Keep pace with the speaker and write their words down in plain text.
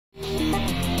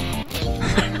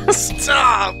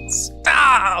Stop!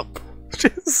 Stop!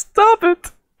 Just stop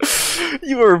it!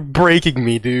 You are breaking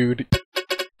me, dude.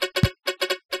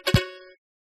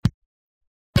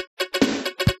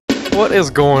 What is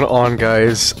going on,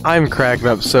 guys? I'm cracking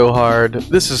up so hard.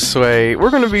 This is Sway.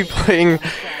 We're gonna be playing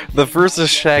the Versus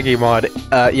Shaggy mod.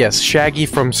 Yes, Shaggy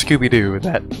from Scooby-Doo.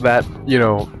 That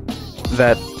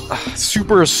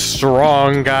super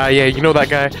strong guy. Yeah, you know that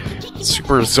guy?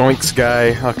 Super Zoinks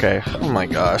guy. Okay. Oh my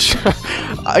gosh.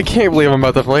 I can't believe I'm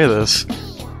about to play this.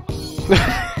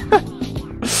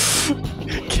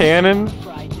 Canon?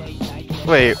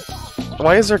 Wait.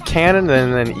 Why is there canon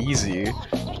and then easy?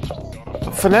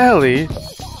 Finale?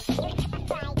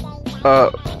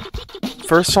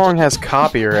 First song has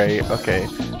copyright. Okay.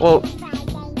 Well,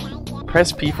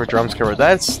 press P for drums cover.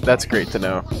 That's great to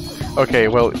know. Okay,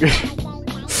 well,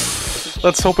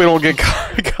 let's hope we don't get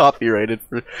copyrighted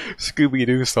for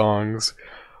Scooby-Doo songs.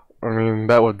 I mean,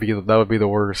 that would be the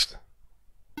worst.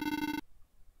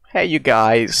 Hey, you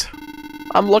guys.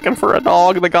 I'm looking for a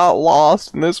dog that got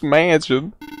lost in this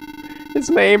mansion.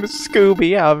 His name is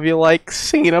Scooby. Have you, like,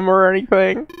 seen him or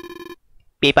anything?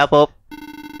 Beep up up.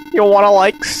 You wanna,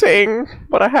 like, sing,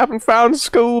 but I haven't found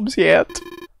Scoobs yet.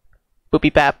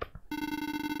 Boopy pap.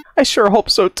 I sure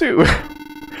hope so, too.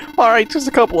 Alright, just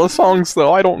a couple of songs,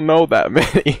 though. I don't know that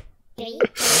many.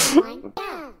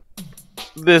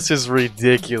 This is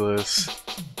ridiculous.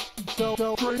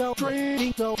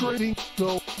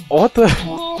 What the?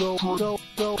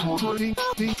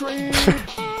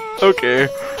 Okay.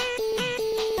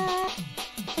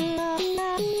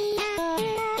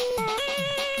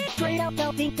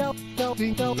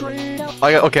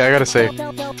 Okay, I gotta say,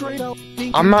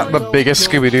 I'm not the biggest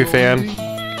Scooby-Doo fan,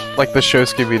 like the show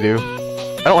Scooby-Doo.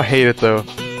 I don't hate it though.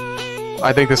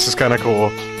 I think this is kinda cool.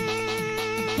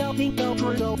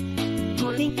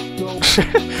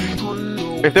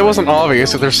 If it wasn't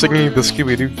obvious that they're singing the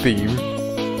Scooby-Doo theme.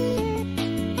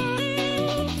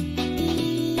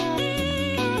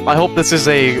 I hope this is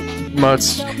a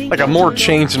more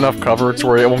changed enough cover to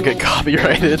where it won't get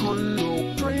copyrighted.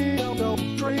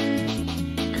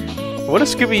 What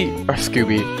does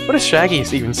what does Shaggy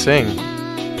even sing?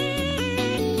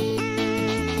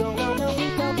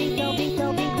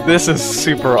 This is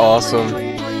super awesome.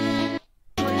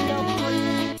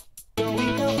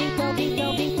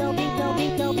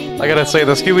 I gotta say,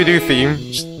 the Scooby-Doo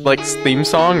theme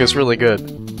song is really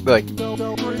good. Like,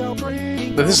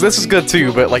 this is good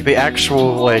too, but like the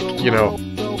actual, like, you know,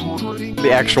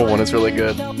 the actual one is really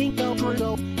good.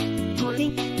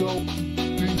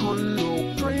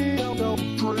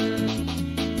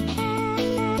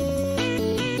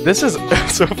 This is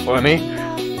so funny.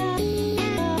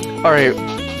 Alright,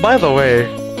 by the way,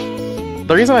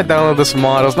 the reason I downloaded this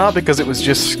mod was not because it was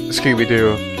just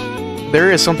Scooby-Doo. There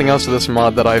is something else to this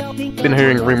mod that I've been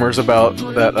hearing rumors about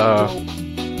that,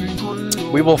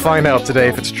 we will find out today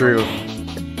if it's true.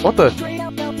 What the?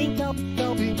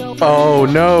 Oh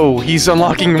no, he's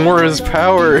unlocking more of his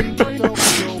power!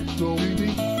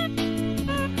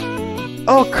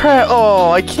 Oh crap,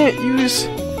 oh, I can't use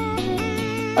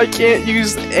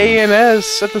A and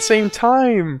S at the same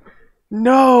time!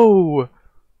 No!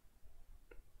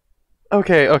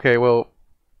 Okay, well...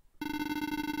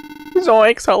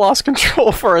 Zoinks, I lost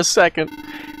control for a second.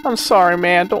 I'm sorry,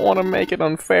 man, don't want to make it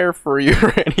unfair for you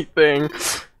or anything.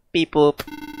 Beep boop.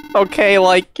 Okay,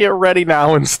 like, get ready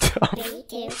now and stuff.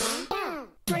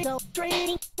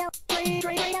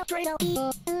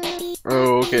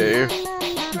 Okay.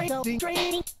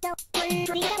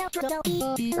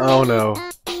 Oh no.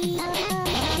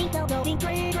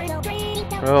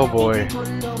 Oh boy.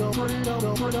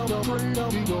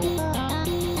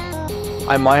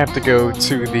 I might have to go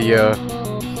to the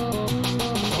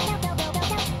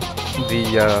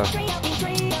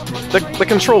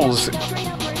controls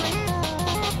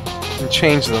and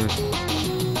change them.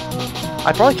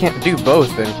 I probably can't do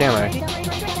both then, can I?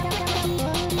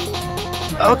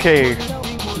 Okay.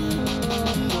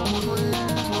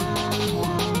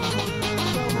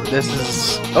 This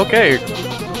is... okay.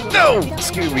 No!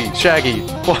 Scooby! Shaggy!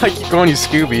 Well, I keep calling you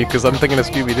Scooby because I'm thinking of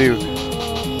Scooby-Doo.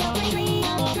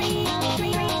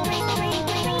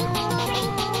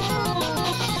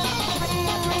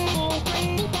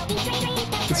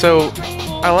 So,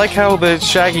 I like how the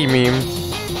Shaggy meme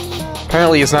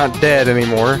apparently is not dead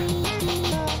anymore.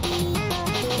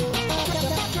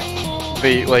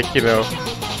 The, like, you know,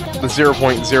 the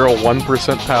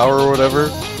 0.01% power or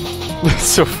whatever. That's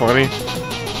so funny.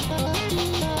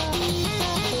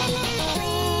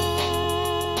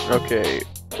 Okay.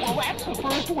 Well, that's the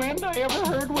first wind I ever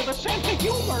heard with a sense of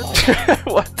humor.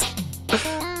 What?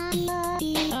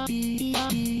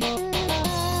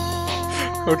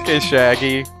 Okay,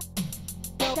 Shaggy.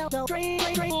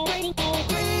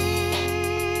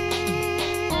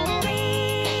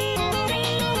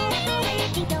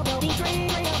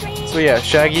 So yeah,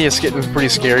 Shaggy is getting pretty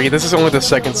scary. This is only the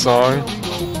second song.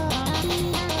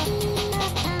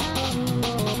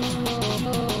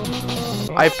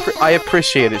 I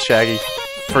appreciate it, Shaggy,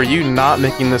 for you not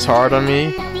making this hard on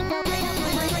me.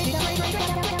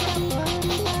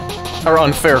 Or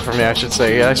unfair for me, I should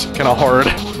say. Yeah, it's kinda hard.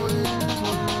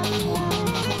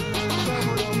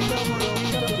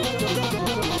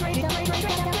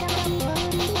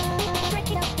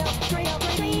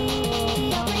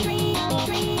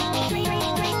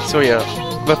 So yeah,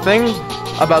 the thing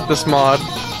about this mod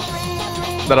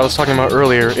that I was talking about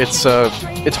earlier, it's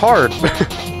hard.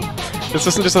 This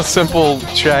isn't just a simple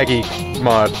Shaggy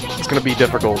mod. It's gonna be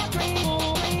difficult.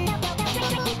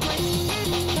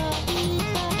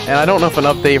 And I don't know if an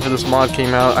update for this mod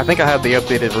came out. I think I have the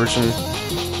updated version.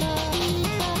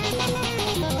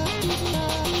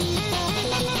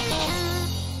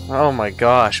 Oh my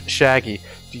gosh, Shaggy,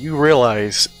 do you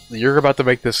realize that you're about to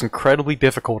make this incredibly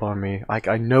difficult on me?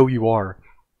 I know you are.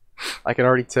 I can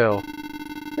already tell.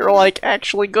 You're like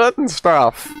actually good and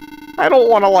stuff. I don't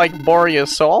want to like bore you,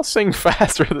 so I'll sing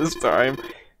faster this time.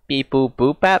 Beep boop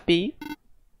boop bap beep.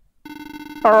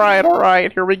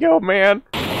 Alright, here we go, man.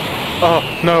 Oh,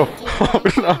 no. Oh,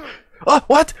 no. Oh,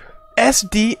 what?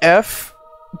 SDF?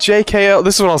 JKL?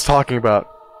 This is what I was talking about.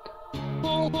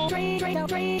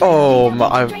 Oh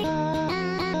my...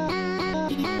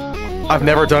 I've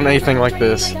never done anything like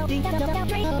this.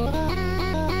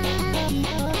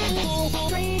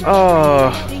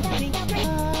 Oh...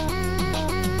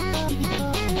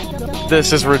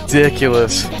 This is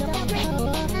ridiculous.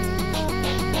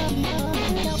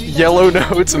 Yellow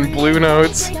notes and blue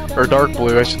notes. Or dark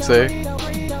blue, I should say.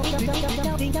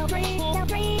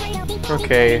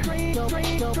 Okay.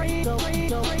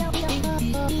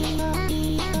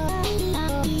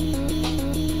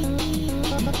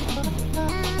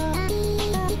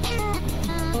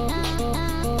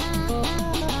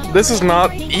 This is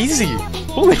not easy.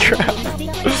 Holy crap.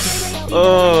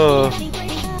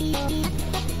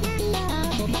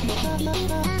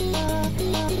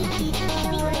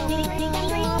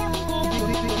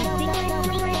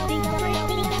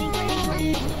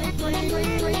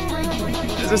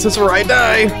 Is this where I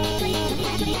die?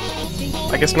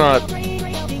 I guess not.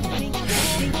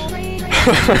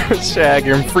 Shag,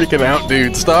 I'm freaking out,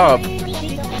 dude. Stop.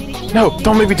 No,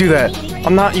 don't make me do that.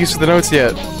 I'm not used to the notes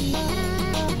yet.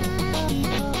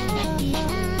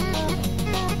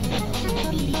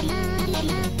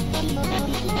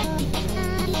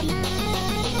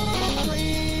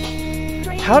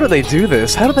 How do they do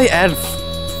this? How do they add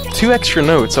 2 extra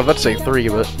notes? I was about to say 3,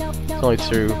 but it's only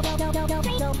 2.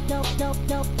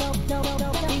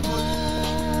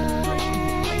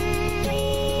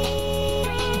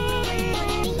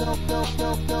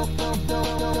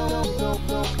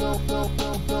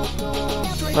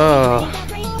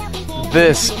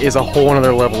 This is a whole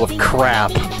other level of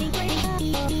crap.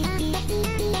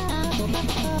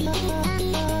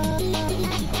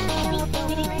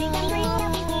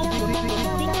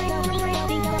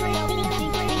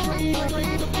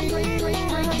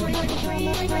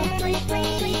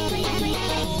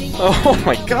 Oh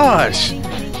my gosh!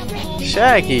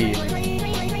 Shaggy!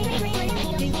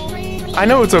 I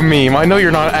know it's a meme, I know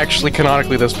you're not actually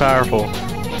canonically this powerful.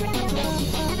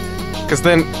 Because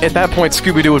then, at that point,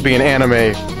 Scooby-Doo would be an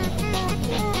anime.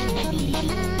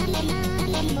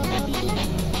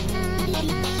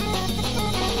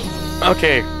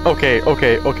 Okay.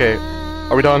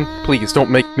 Are we done? Please, don't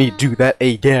make me do that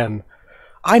again.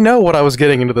 I know what I was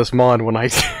getting into this mod when I...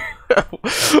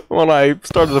 when I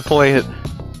started to play it.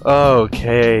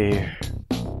 Okay.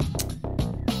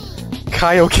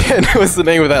 Kaioken was the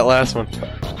name of that last one.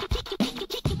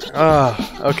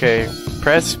 Okay.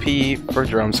 Press P for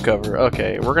drums cover.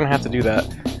 Okay, we're gonna have to do that.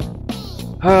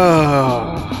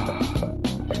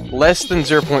 Less than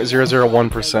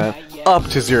 0.001%, up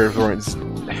to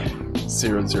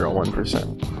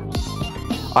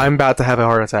 0.001%. I'm about to have a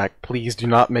heart attack. Please do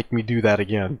not make me do that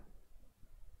again.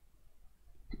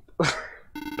 You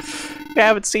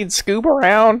haven't seen Scoob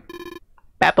around?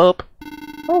 Bap up.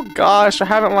 Oh gosh, I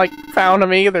haven't like found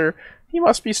him either. He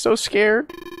must be so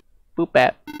scared. Boop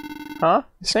bap. Huh?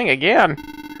 Sing again.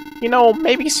 You know,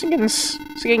 maybe singing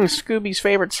Scooby's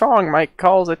favorite song might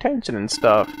call his attention and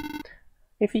stuff.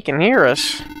 If he can hear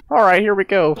us. Alright, here we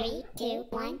go. 3, 2,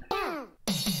 1, go!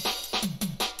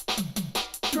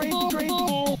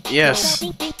 Yes.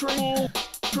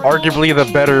 Arguably the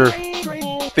better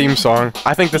theme song.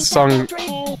 I think this song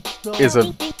is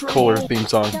a cooler theme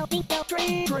song.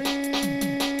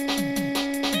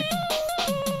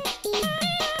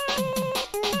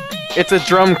 It's a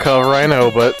drum cover, I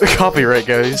know, but copyright,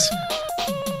 guys.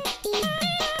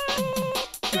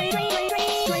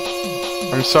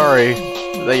 I'm sorry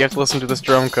that you have to listen to this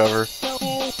drum cover.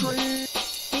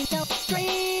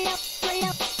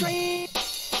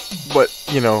 But,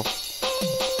 you know,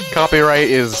 copyright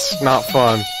is not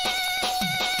fun.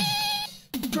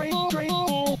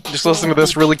 Just listen to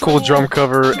this really cool drum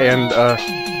cover and,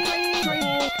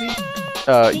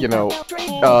 you know,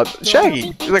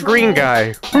 Shaggy, the green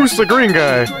guy. Who's the green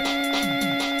guy?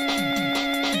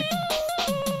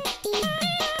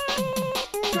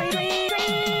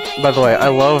 By the way, I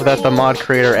love that the mod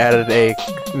creator added a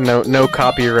no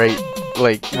copyright,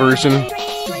 like, version.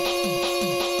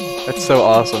 That's so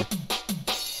awesome.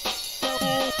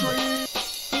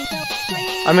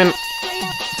 I mean,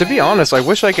 to be honest, I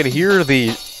wish I could hear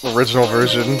the original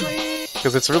version,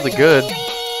 because it's really good.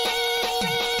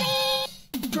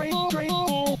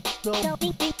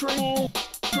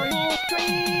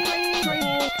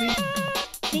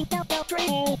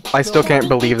 I still can't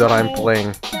believe that I'm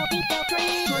playing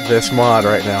this mod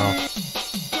right now.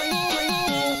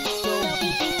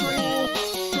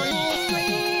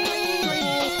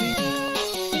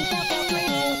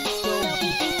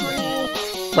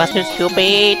 Buster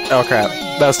Scooby. Oh crap,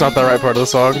 that's not the right part of the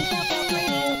song.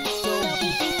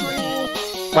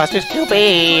 Buster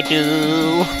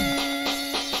Scooby-Doo.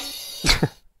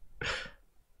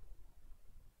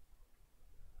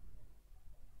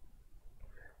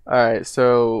 Alright,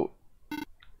 so...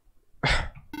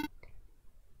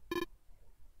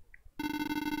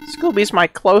 Scooby's my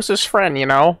closest friend, you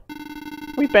know?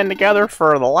 We've been together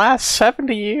for the last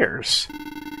 70 years.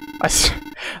 I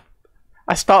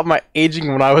stopped my aging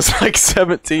when I was like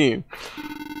 17.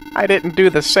 I didn't do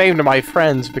the same to my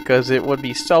friends because it would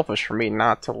be selfish for me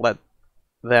not to let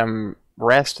them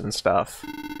rest and stuff.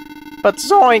 But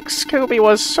zoink, Scooby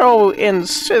was so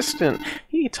insistent.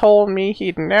 He told me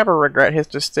he'd never regret his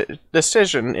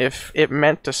decision if it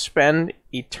meant to spend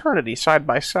eternity side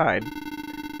by side.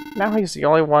 Now he's the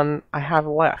only one I have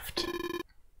left.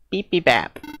 Beep beep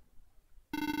bap.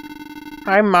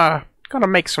 I'm gonna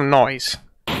make some noise.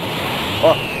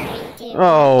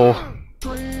 Oh.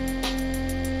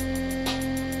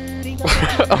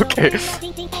 Okay.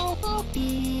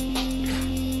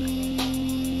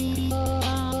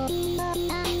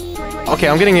 Okay,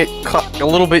 I'm getting a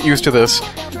little bit used to this.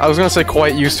 I was gonna say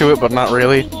quite used to it, but not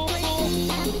really.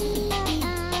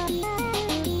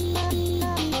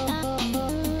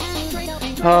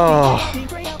 Oh.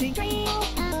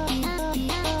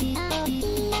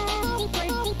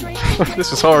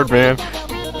 This is hard, man.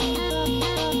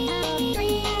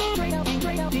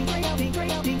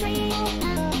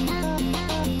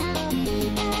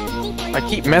 I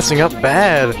keep messing up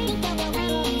bad.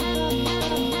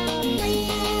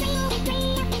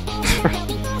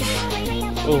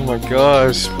 Oh my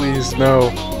gosh, please no.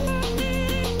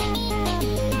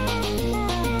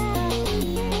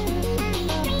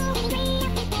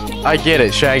 I get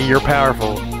it, Shaggy, you're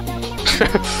powerful.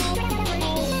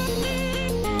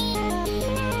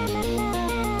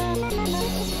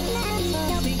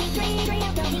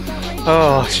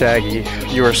 Oh, Shaggy,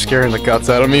 you are scaring the guts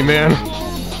out of me, man.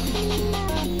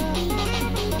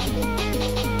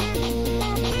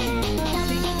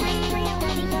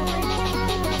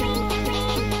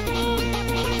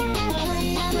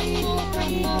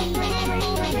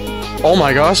 Oh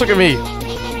my gosh, look at me!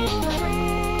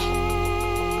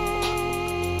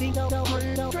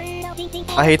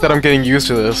 I hate that I'm getting used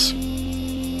to this.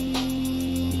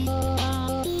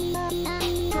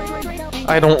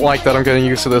 I don't like that I'm getting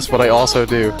used to this, but I also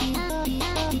do.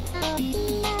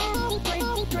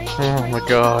 Oh my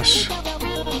gosh.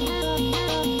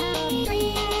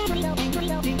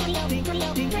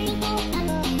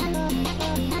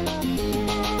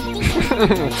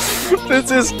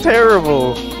 This is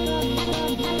terrible!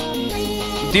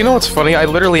 Do you know what's funny? I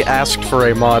literally asked for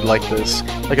a mod like this.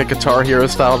 Like a Guitar Hero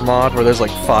styled mod where there's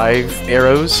like 5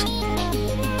 arrows.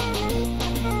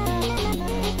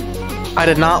 I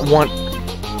did not want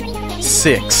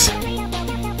 6.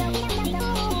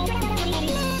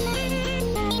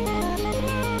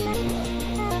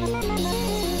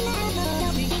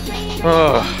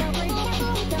 Ugh.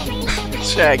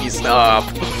 Shaggy, stop.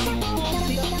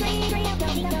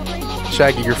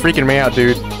 Shaggy, you're freaking me out,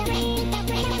 dude.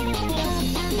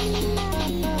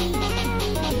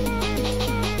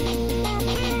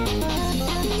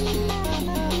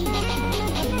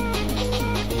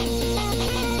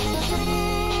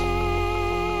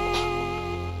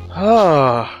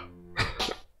 Ah.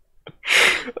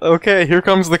 Okay, here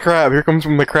comes the crap. Here comes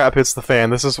when the crap hits the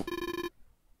fan. This is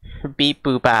Beep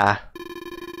boopa.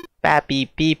 Ba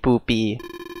beep beep boopy.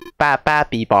 bap bap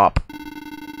beep bop.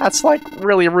 That's like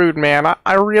really rude, man.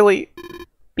 I really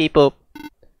beep boop.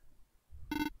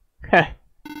 Heh.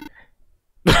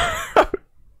 I'm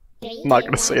not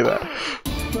gonna say that.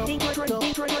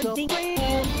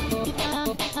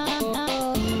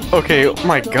 Okay, oh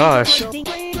my gosh.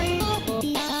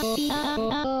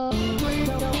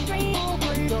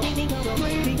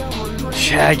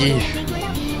 Shaggy.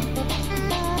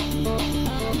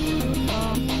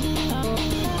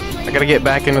 I gotta get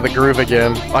back into the groove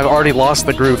again. I've already lost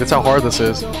the groove. That's how hard this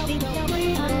is.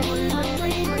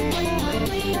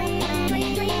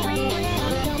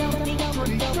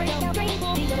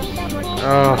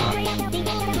 Oh.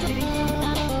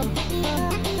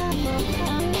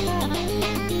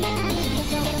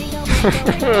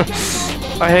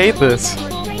 I hate this.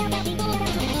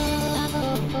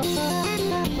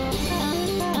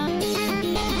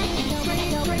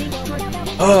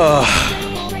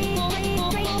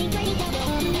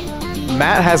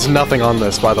 Matt has nothing on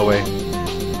this, by the way.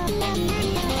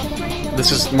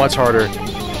 This is much harder.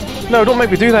 No, don't make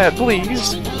me do that,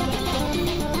 please.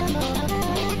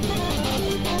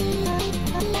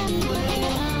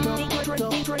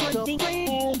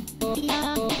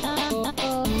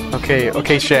 Okay,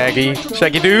 okay, Shaggy.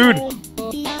 Shaggy dude!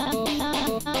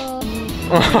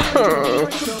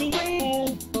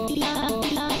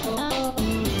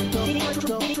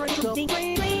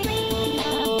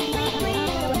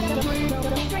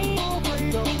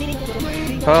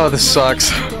 Oh, this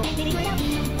sucks.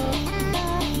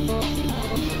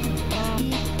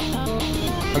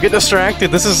 I'm getting distracted.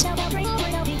 This is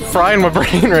frying my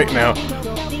brain right now.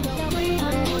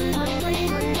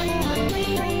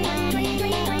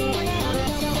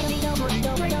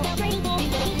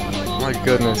 My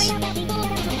goodness.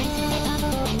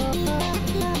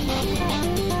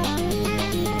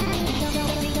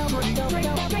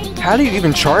 How do you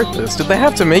even chart this? Did they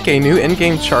have to make a new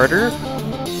in-game charter?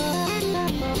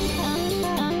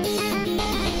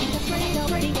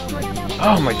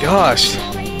 Oh my gosh.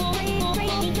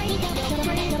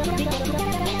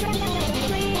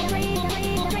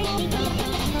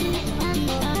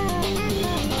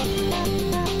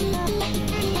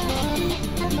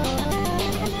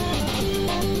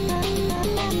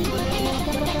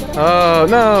 Oh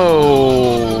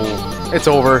no! It's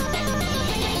over.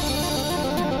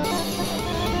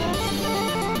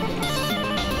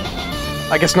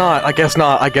 I guess not, I guess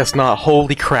not, I guess not.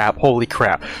 Holy crap, holy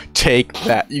crap. Take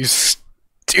that, you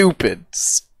stupid,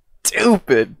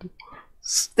 stupid,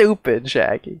 stupid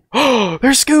Shaggy. Oh,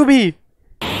 there's Scooby!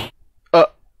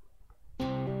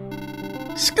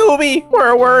 Scooby,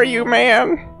 where were you,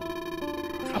 man?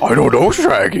 I don't know,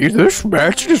 Shaggy. This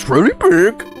match is really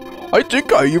big. I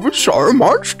think I even saw a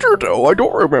monster, though. I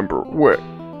don't remember what.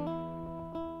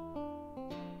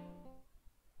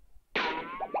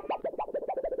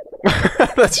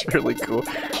 That's really cool.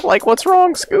 Like, what's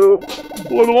wrong, Scoob?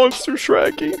 What monster,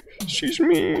 Shaggy? She's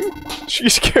mean. She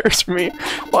scares me.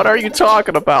 What are you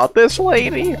talking about? This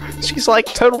lady? She's like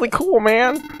totally cool,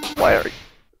 man. Why are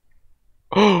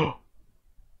you...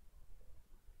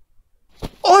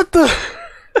 What the...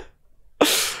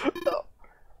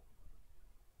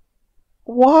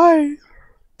 Why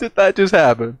did that just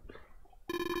happen?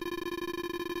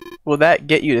 Will that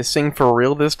get you to sing for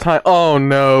real this time? Oh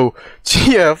no!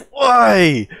 GF,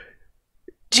 why?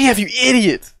 GF, you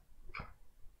idiot!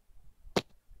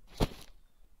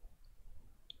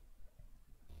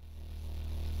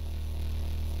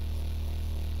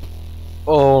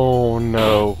 Oh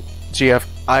no. GF,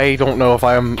 I don't know if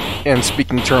I am in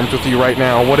speaking terms with you right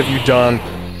now. What have you done?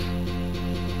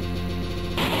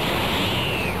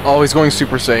 Oh, he's going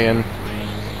Super Saiyan.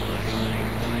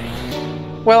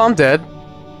 Well, I'm dead.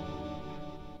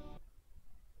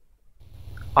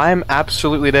 I'm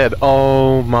absolutely dead.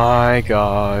 Oh my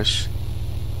gosh.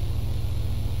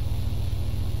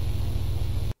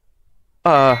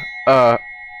 Oh.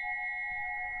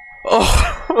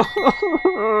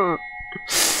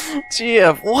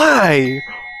 GF, why?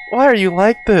 Why are you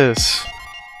like this?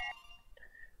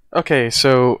 Okay,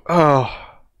 so, oh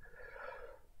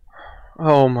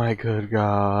my good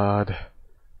god.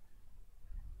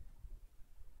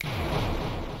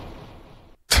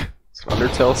 It's an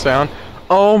Undertale sound.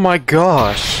 Oh my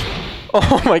gosh.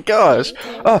 Oh my gosh.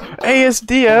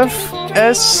 ASDF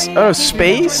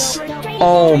space?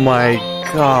 Oh my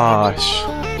gosh.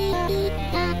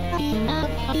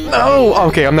 No!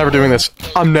 Okay, I'm never doing this.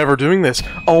 I'm never doing this.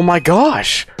 Oh my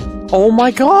gosh. Oh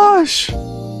my gosh.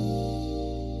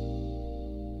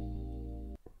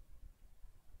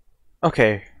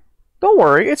 Okay. Don't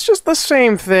worry, it's just the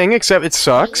same thing, except it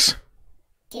sucks.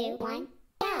 2, 1,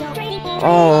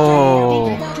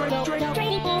 Oh.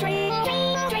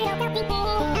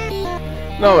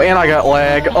 No, and I got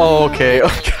lag. Oh, okay.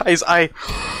 Guys, I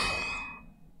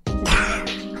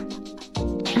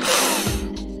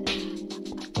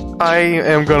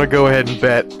am gonna go ahead and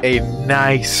bet a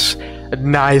nice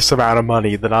amount of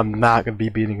money that I'm not gonna be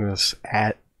beating this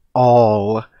at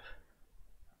all.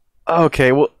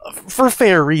 Okay, well, for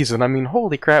fair reason. I mean,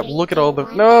 holy crap, look at all the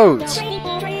notes!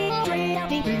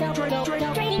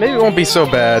 Maybe it won't be so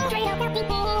bad.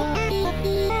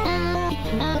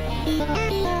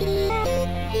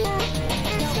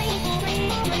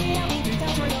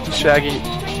 Shaggy.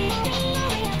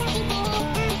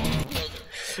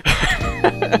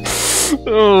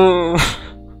 Oh.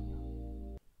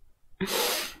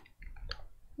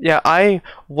 Yeah, I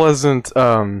wasn't, 3,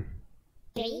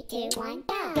 2, 1,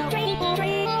 go.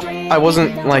 I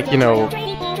wasn't, like, you know,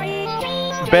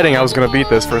 betting I was gonna beat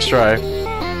this first try.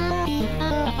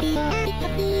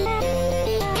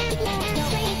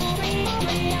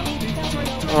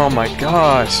 Oh my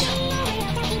gosh.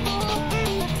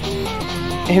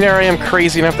 And here I am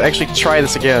crazy enough to actually try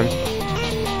this again.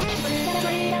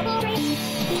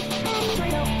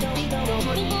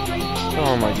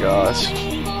 Oh my gosh.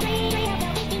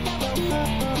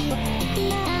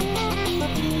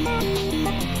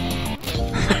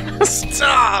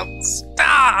 Stop!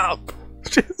 Stop!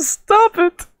 Just stop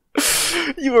it!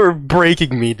 You are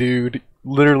breaking me, dude.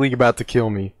 Literally about to kill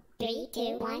me. 3,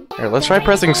 2, 1, go. Here, let's try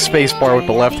pressing spacebar with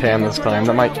the left hand this time.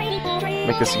 That might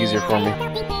make this easier for me.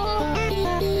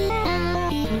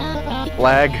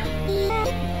 Lag.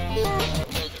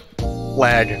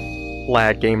 Lag.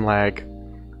 Lag. Game lag.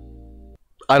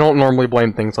 I don't normally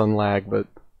blame things on lag, but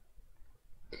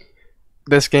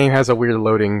this game has a weird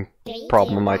loading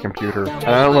problem on my computer. And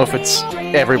I don't know if it's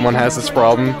everyone has this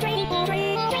problem,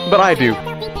 but I do.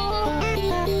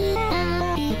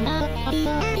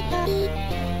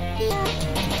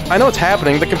 I know it's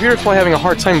happening. The computer's probably having a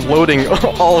hard time loading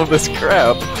all of this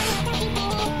crap.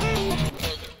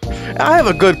 I have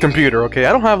a good computer, okay?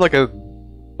 I don't have like a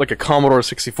Commodore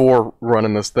 64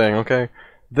 running this thing, okay?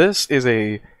 This is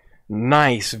a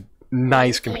nice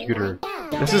computer.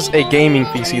 This is a gaming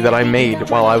PC that I made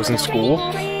while I was in school.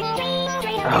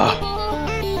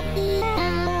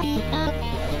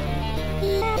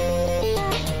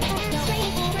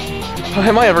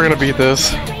 Am I ever gonna beat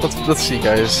this? Let's see,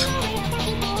 guys.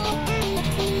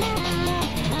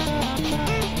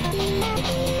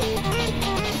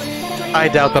 I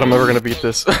doubt that I'm ever gonna beat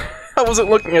this. I wasn't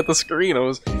looking at the screen. I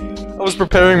was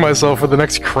preparing myself for the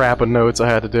next crap of notes I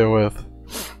had to deal with.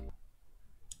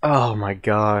 Oh my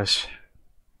gosh.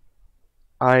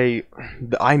 I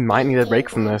might need a break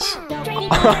from this.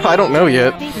 I don't know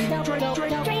yet.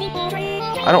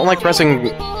 I don't like pressing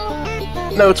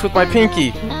notes with my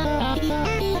pinky.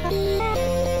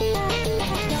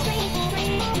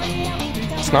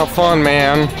 It's not fun,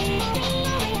 man.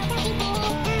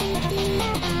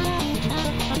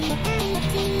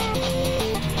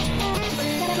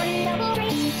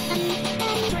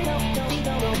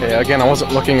 Okay, again, I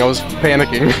wasn't looking, I was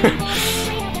panicking.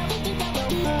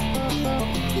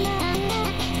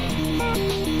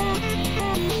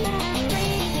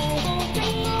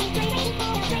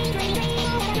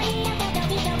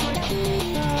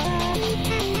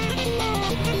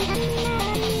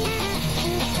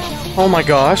 Oh my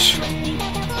gosh.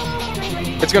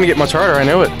 It's gonna get much harder, I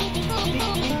know it.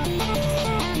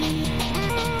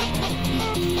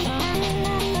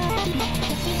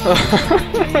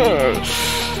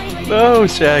 No,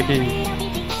 Shaggy.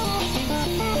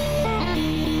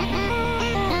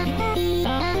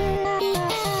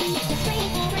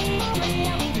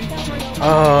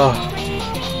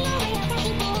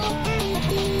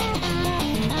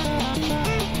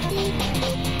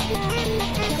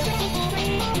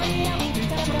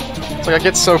 It's like I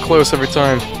get so close every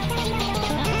time.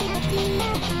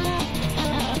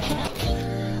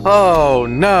 Oh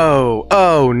no!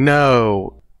 Oh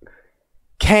no!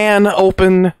 Can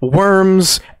open,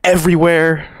 worms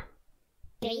everywhere.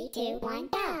 3, 2, 1,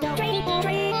 go.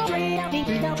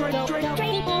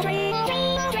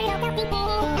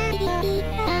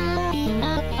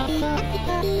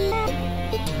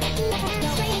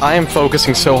 I am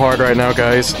focusing so hard right now,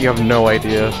 guys. You have no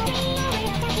idea.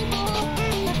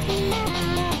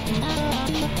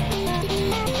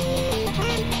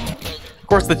 Of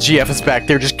course, the GF is back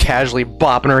there just casually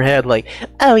bopping her head like,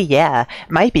 oh yeah,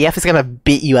 my BF is gonna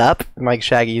beat you up. And like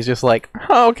Shaggy's just like,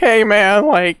 okay man,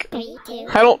 like, 3, 2,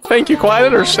 I don't think you quite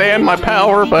understand my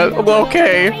power, but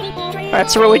okay.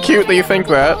 That's really cute that you think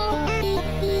that.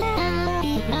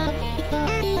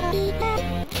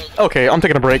 okay, I'm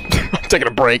taking a break. I'm taking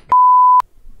a break.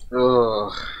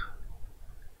 Ugh.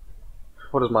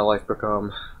 What has my life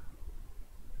become?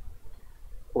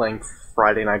 playing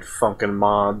Friday Night Funkin'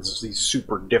 mods, these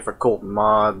super difficult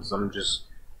mods. I'm just...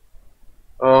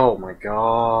 Oh my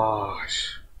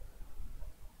gosh.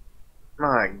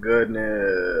 My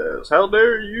goodness. How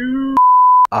dare you?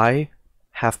 I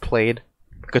have played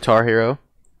Guitar Hero.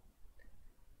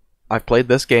 I've played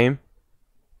this game.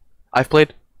 I've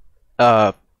played,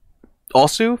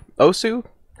 Osu?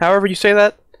 However you say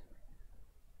that.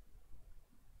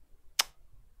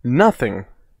 Nothing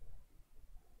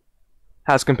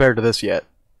has compared to this yet.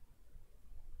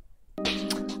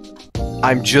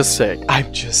 I'm just saying.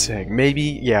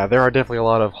 Maybe, yeah, there are definitely a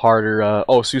lot of harder,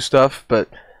 Osu stuff, but...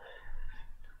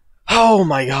 Oh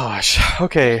my gosh.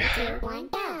 Okay.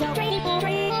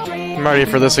 I'm ready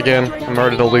for this again. I'm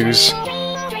ready to lose.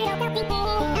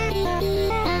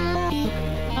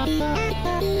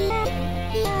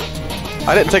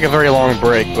 I didn't take a very long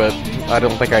break, but I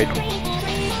don't think I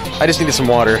just needed some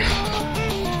water.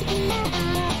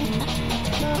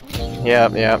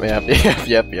 Yep.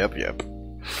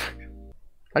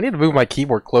 I need to move my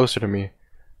keyboard closer to me,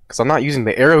 because I'm not using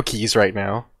the arrow keys right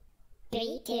now.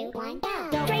 3, 2, 1, go!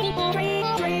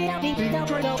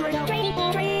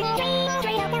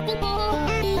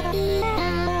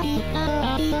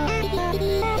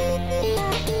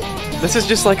 This is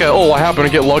just like a, oh, I happen to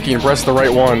get lucky and press the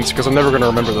right ones, because I'm never going to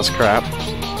remember this crap.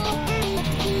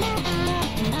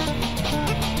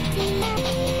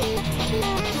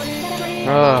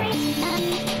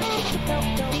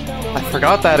 I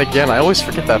forgot that again. I always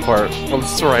forget that part. Well,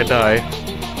 this is where I die.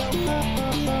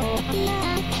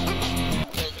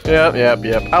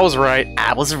 Yep. I was right.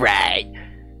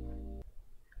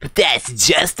 But that's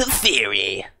just a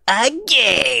theory. A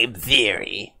game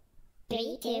theory.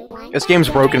 3, 2, 1, This game's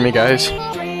broken me, guys.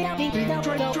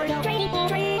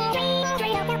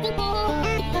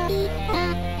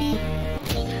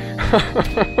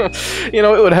 You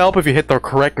know, it would help if you hit the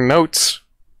correct notes.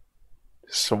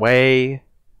 Sway.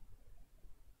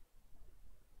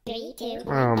 3, 2,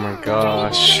 1, Oh my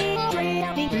gosh.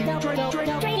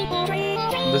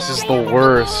 This is the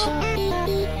worst.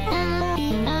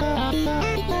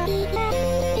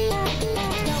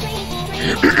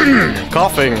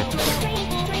 Coughing.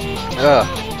 Ugh.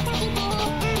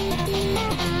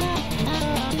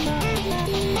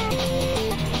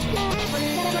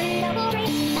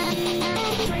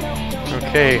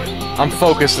 Okay, I'm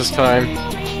focused this time.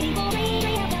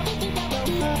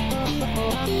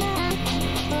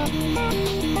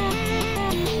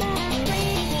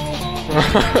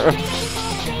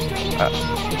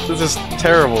 This is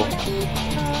terrible.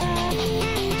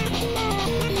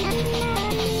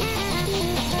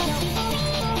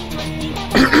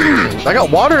 I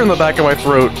got water in the back of my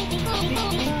throat.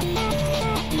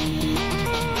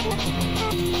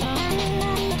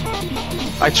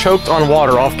 I choked on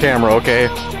water off camera, okay?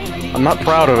 I'm not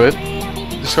proud of it.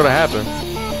 It's just gonna happen.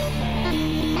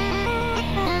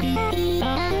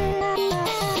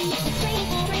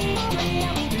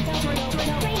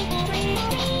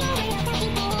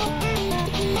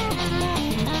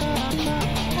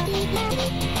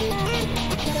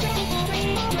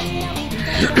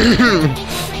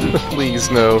 Please,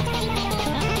 no.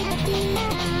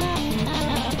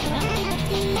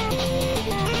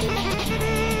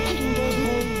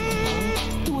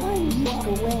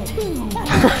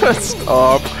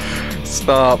 Stop.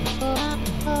 Stop.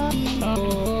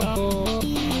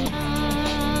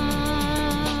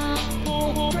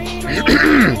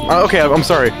 Okay, I'm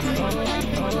sorry.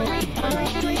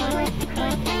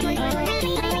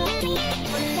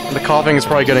 The coughing is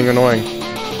probably getting annoying.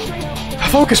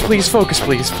 Focus, please, focus,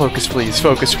 please, focus, please,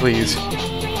 focus, please.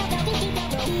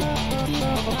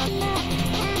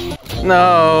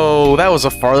 No, that was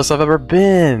the farthest I've ever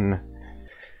been.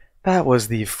 That was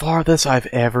the farthest I've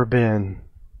ever been.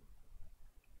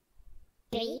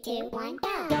 3, 2, 1, go!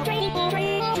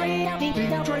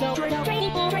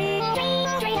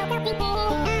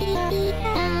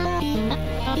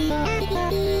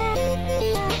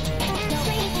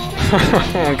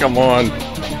 Come on.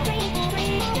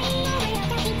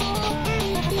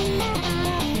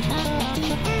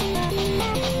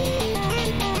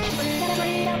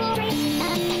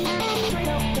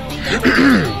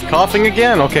 Coughing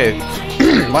again? Okay.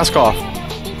 Last cough.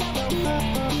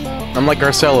 I'm like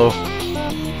Garcello.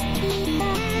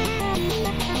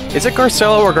 Is it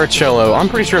Garcello or Garcello? I'm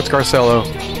pretty sure it's Garcello.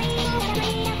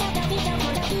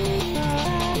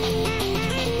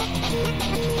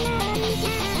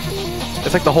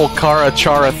 It's like the whole Cara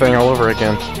Chara thing all over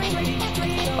again.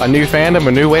 A new fandom,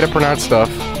 a new way to pronounce stuff.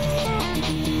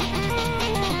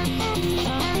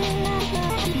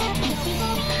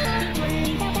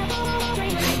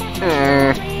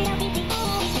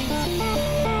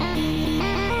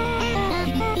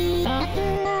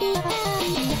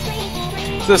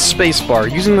 the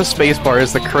spacebar. Using the spacebar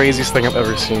is the craziest thing I've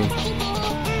ever seen.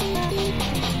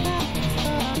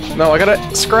 No, I got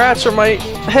a scratch on my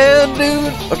head,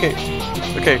 dude! Okay.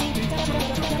 Okay.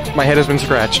 My head has been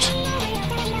scratched.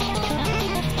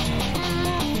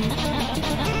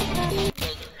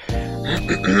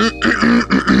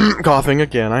 Coughing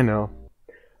again, I know.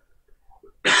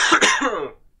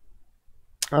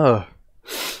 Ugh.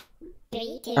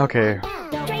 Okay.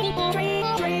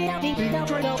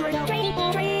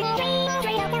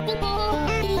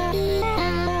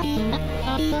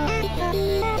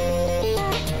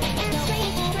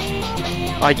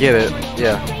 I get it,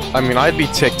 yeah. I mean, I'd be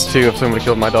ticked too if somebody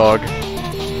killed my dog.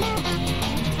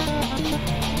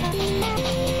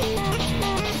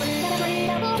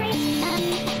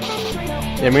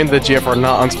 Yeah, me and the GF are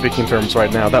not on speaking terms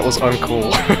right now. That was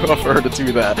uncool of her to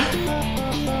do that.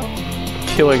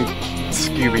 Killing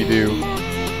Scooby-doo.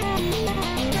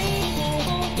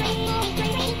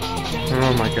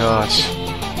 Oh my gosh.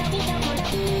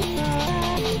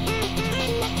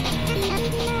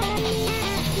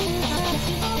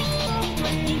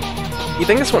 You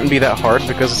think this wouldn't be that hard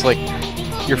because it's like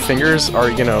your fingers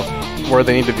are, you know, where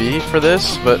they need to be for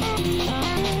this, but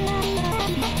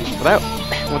without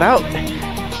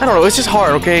I don't know, it's just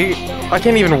hard, okay? I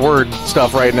can't even word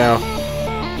stuff right now.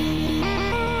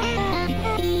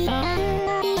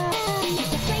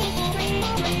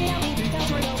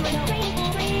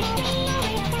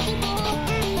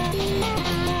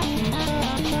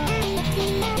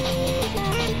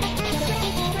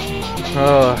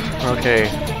 Oh, okay.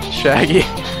 Shaggy,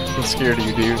 I'm scared of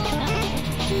you, dude.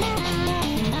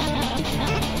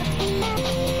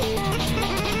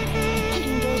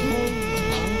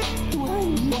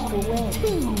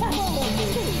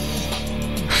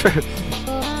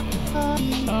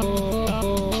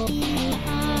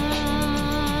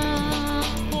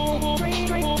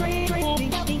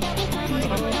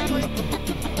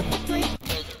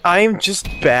 I'm just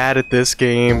bad at this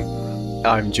game.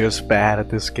 I'm just bad at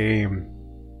this game.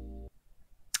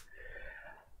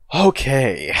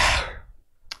 Okay.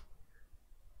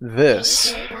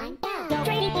 This.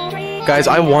 Guys,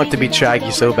 I want to be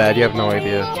Shaggy so bad, you have no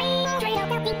idea.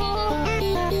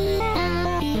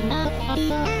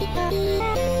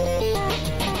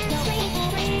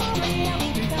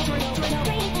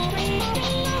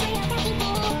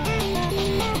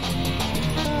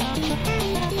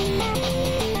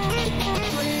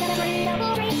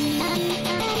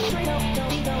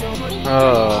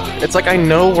 It's like I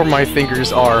know where my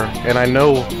fingers are, and I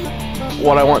know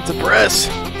what I want to press.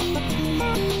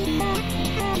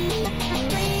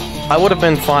 I would have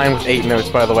been fine with 8 notes,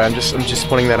 by the way. I'm just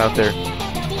putting that out there.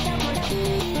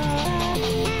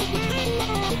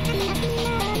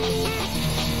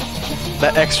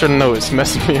 That extra note is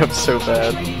messing me up so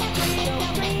bad.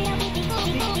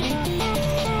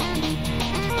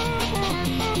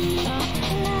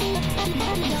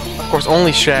 Of course,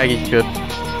 only Shaggy could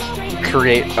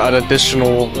create an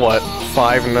additional, what,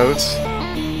 5 notes?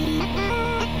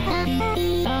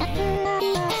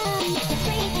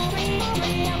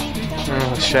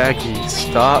 Oh, Shaggy,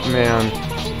 stop, man.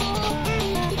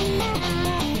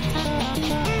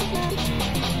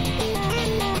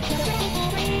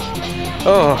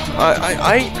 Oh,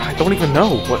 I don't even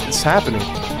know what is happening.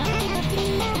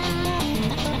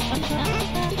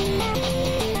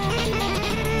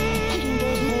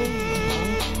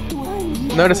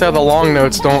 Notice how the long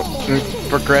notes don't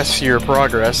progress your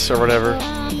progress, or whatever.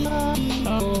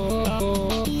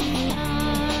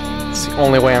 It's the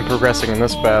only way I'm progressing in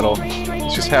this battle.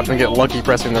 It's just happen to get lucky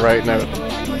pressing the right note.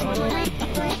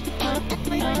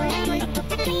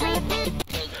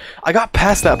 I got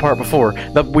past that part before.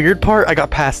 The weird part, I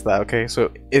got past that, okay?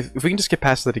 So, if we can just get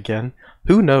past it again,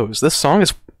 who knows? This song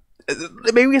is...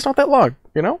 maybe it's not that long,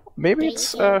 you know? Maybe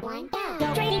it's,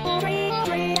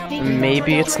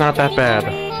 maybe it's not that bad.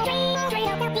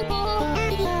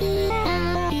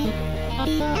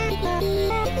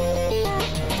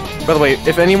 By the way,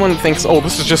 if anyone thinks, oh,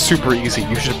 this is just super easy,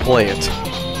 you should play it.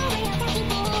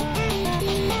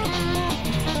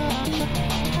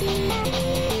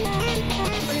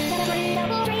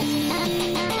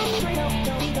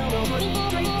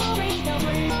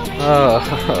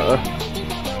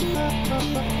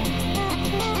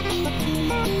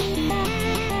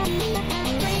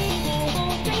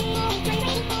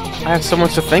 I have so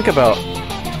much to think about.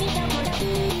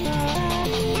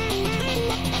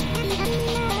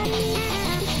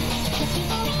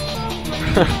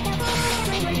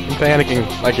 I'm panicking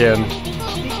again.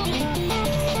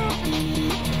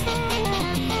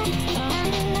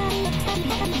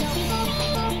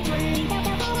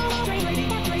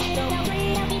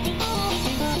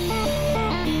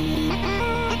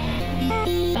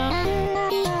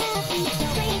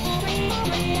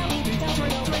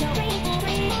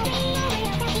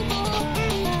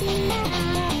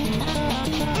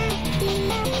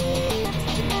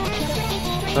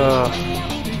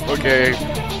 Okay.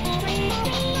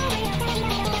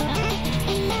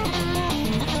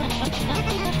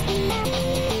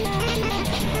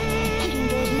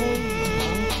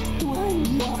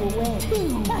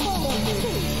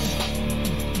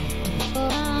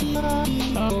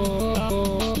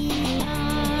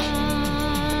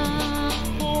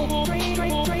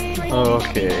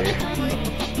 Okay.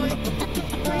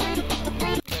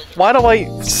 Why do I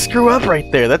screw up right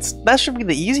there? That should be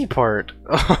the easy part.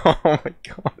 Oh my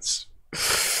gosh.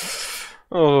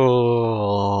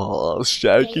 Oh,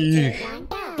 Shaggy.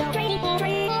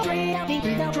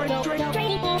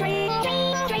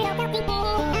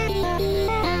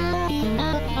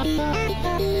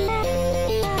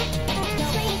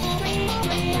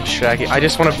 Shaggy, I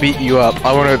just want to beat you up.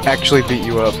 I want to actually beat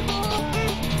you up.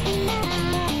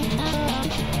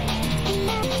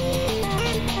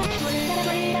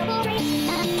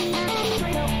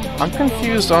 I'm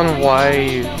confused on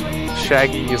why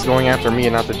Shaggy is going after me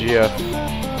and not the GF.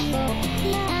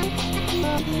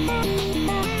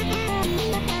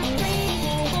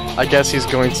 I guess he's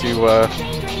going to,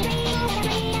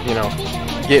 you know,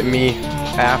 get me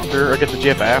after, or get the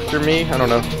GF after me? I don't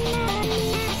know.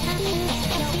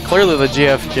 Clearly the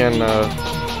GF can,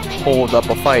 hold up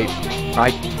a fight. I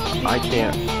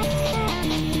can't.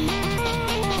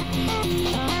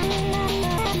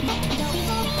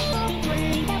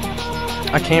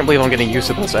 I can't believe I'm getting used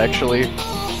to this, actually.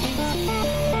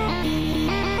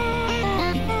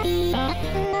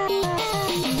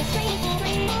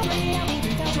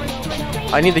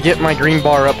 I need to get my green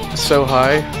bar up so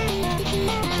high.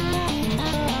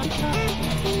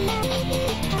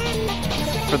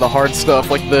 For the hard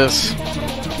stuff like this.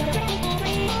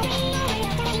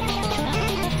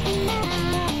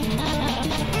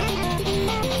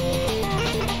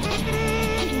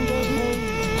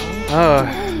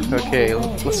 Okay,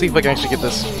 let's see if I can actually get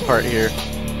this part here.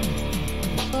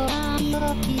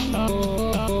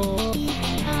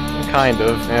 Kind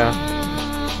of, yeah.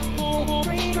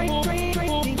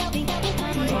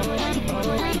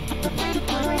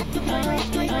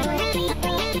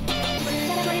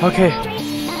 Okay.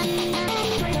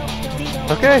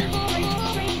 Okay.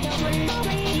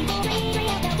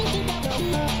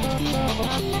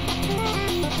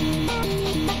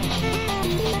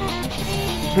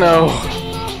 No.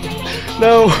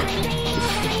 No.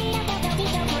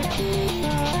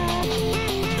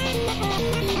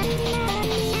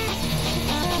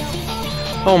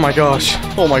 Oh my gosh.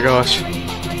 Oh my gosh.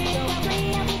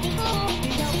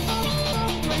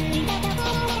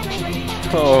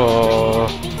 Oh.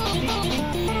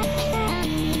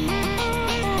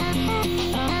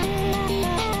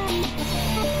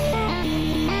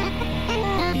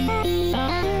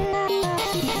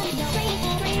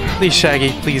 Please, Shaggy,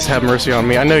 please have mercy on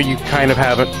me. I know you kind of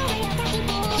haven't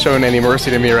shown any mercy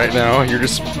to me right now. You're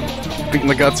just beating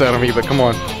the guts out of me, but come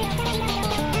on.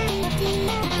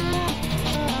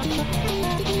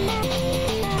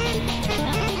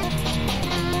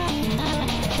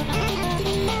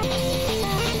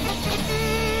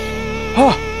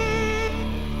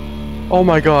 Oh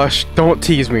my gosh, don't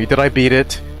tease me. Did I beat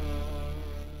it?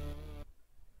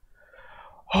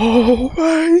 Oh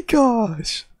my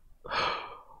gosh.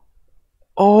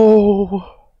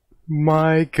 Oh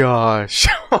my gosh.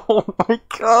 Oh my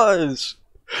gosh.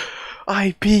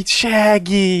 I beat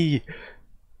Shaggy.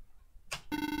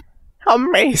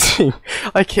 Amazing.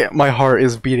 I can't, my heart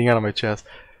is beating out of my chest.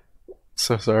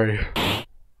 So sorry.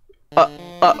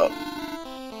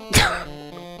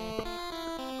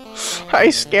 I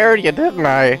scared you, didn't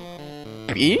I?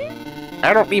 Me?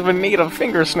 I don't even need a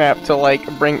finger snap to, like,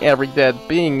 bring every dead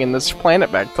being in this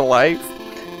planet back to life.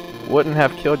 Wouldn't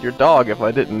have killed your dog if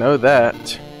I didn't know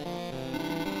that.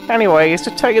 Anyways,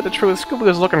 to tell you the truth, Scooby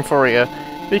was looking for you.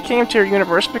 We came to your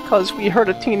universe because we heard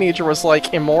a teenager was,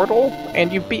 like, immortal,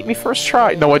 and you beat me first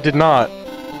try. No, I did not.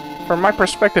 From my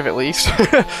perspective, at least.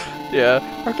 Yeah,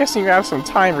 I'm guessing you have some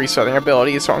time resetting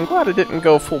abilities, so I'm glad it didn't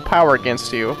go full power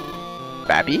against you.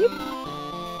 Babby?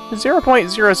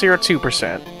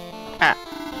 0.002%. Ah.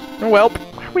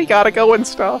 Welp, we gotta go and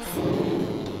stuff.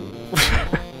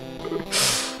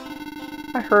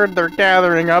 I heard they're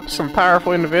gathering up some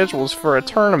powerful individuals for a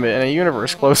tournament in a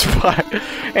universe close by.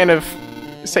 And if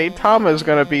Saitama is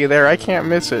gonna be there, I can't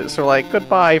miss it. So, like,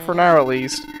 goodbye for now at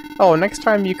least. Oh, next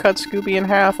time you cut Scooby in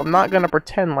half, I'm not gonna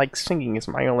pretend like singing is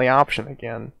my only option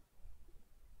again.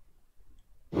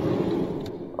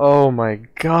 Oh my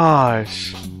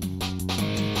gosh.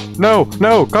 No,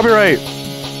 no, copyright!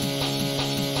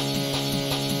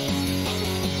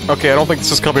 Okay, I don't think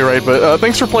this is copyright, but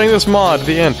thanks for playing this mod,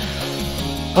 the end.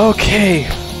 Okay,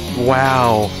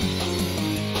 wow.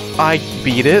 I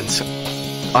beat it.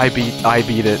 I beat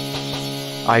it.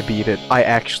 I beat it. I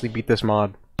actually beat this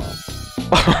mod.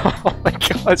 Oh my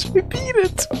gosh, I beat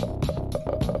it!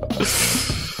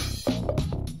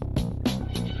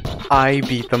 I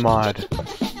beat the mod.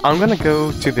 I'm gonna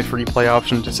go to the free play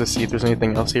option just to see if there's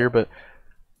anything else here, but...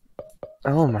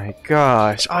 Oh my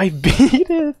gosh, I beat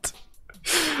it!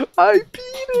 I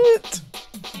beat it!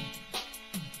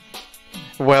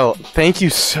 Well, thank you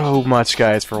so much,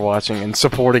 guys, for watching and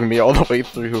supporting me all the way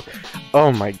through.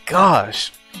 Oh my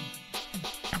gosh!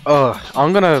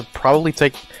 I'm gonna probably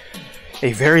take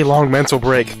a very long mental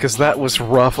break, because that was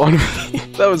rough on me.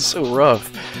 That was so rough.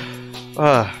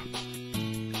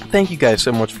 Thank you guys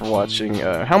so much for watching.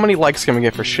 How many likes can we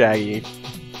get for Shaggy?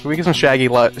 Can we get some Shaggy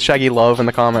love in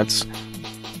the comments?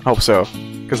 Hope so,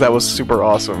 because that was super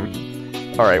awesome.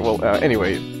 Alright, well,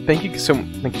 anyway, thank you so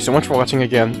much for watching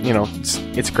again. You know,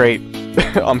 it's great.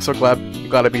 I'm so glad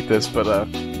I beat this, but,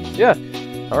 yeah.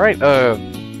 Alright,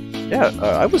 yeah,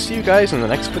 I will see you guys in the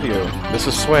next video. This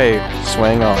is Sway,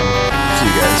 swaying on. See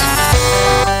you guys.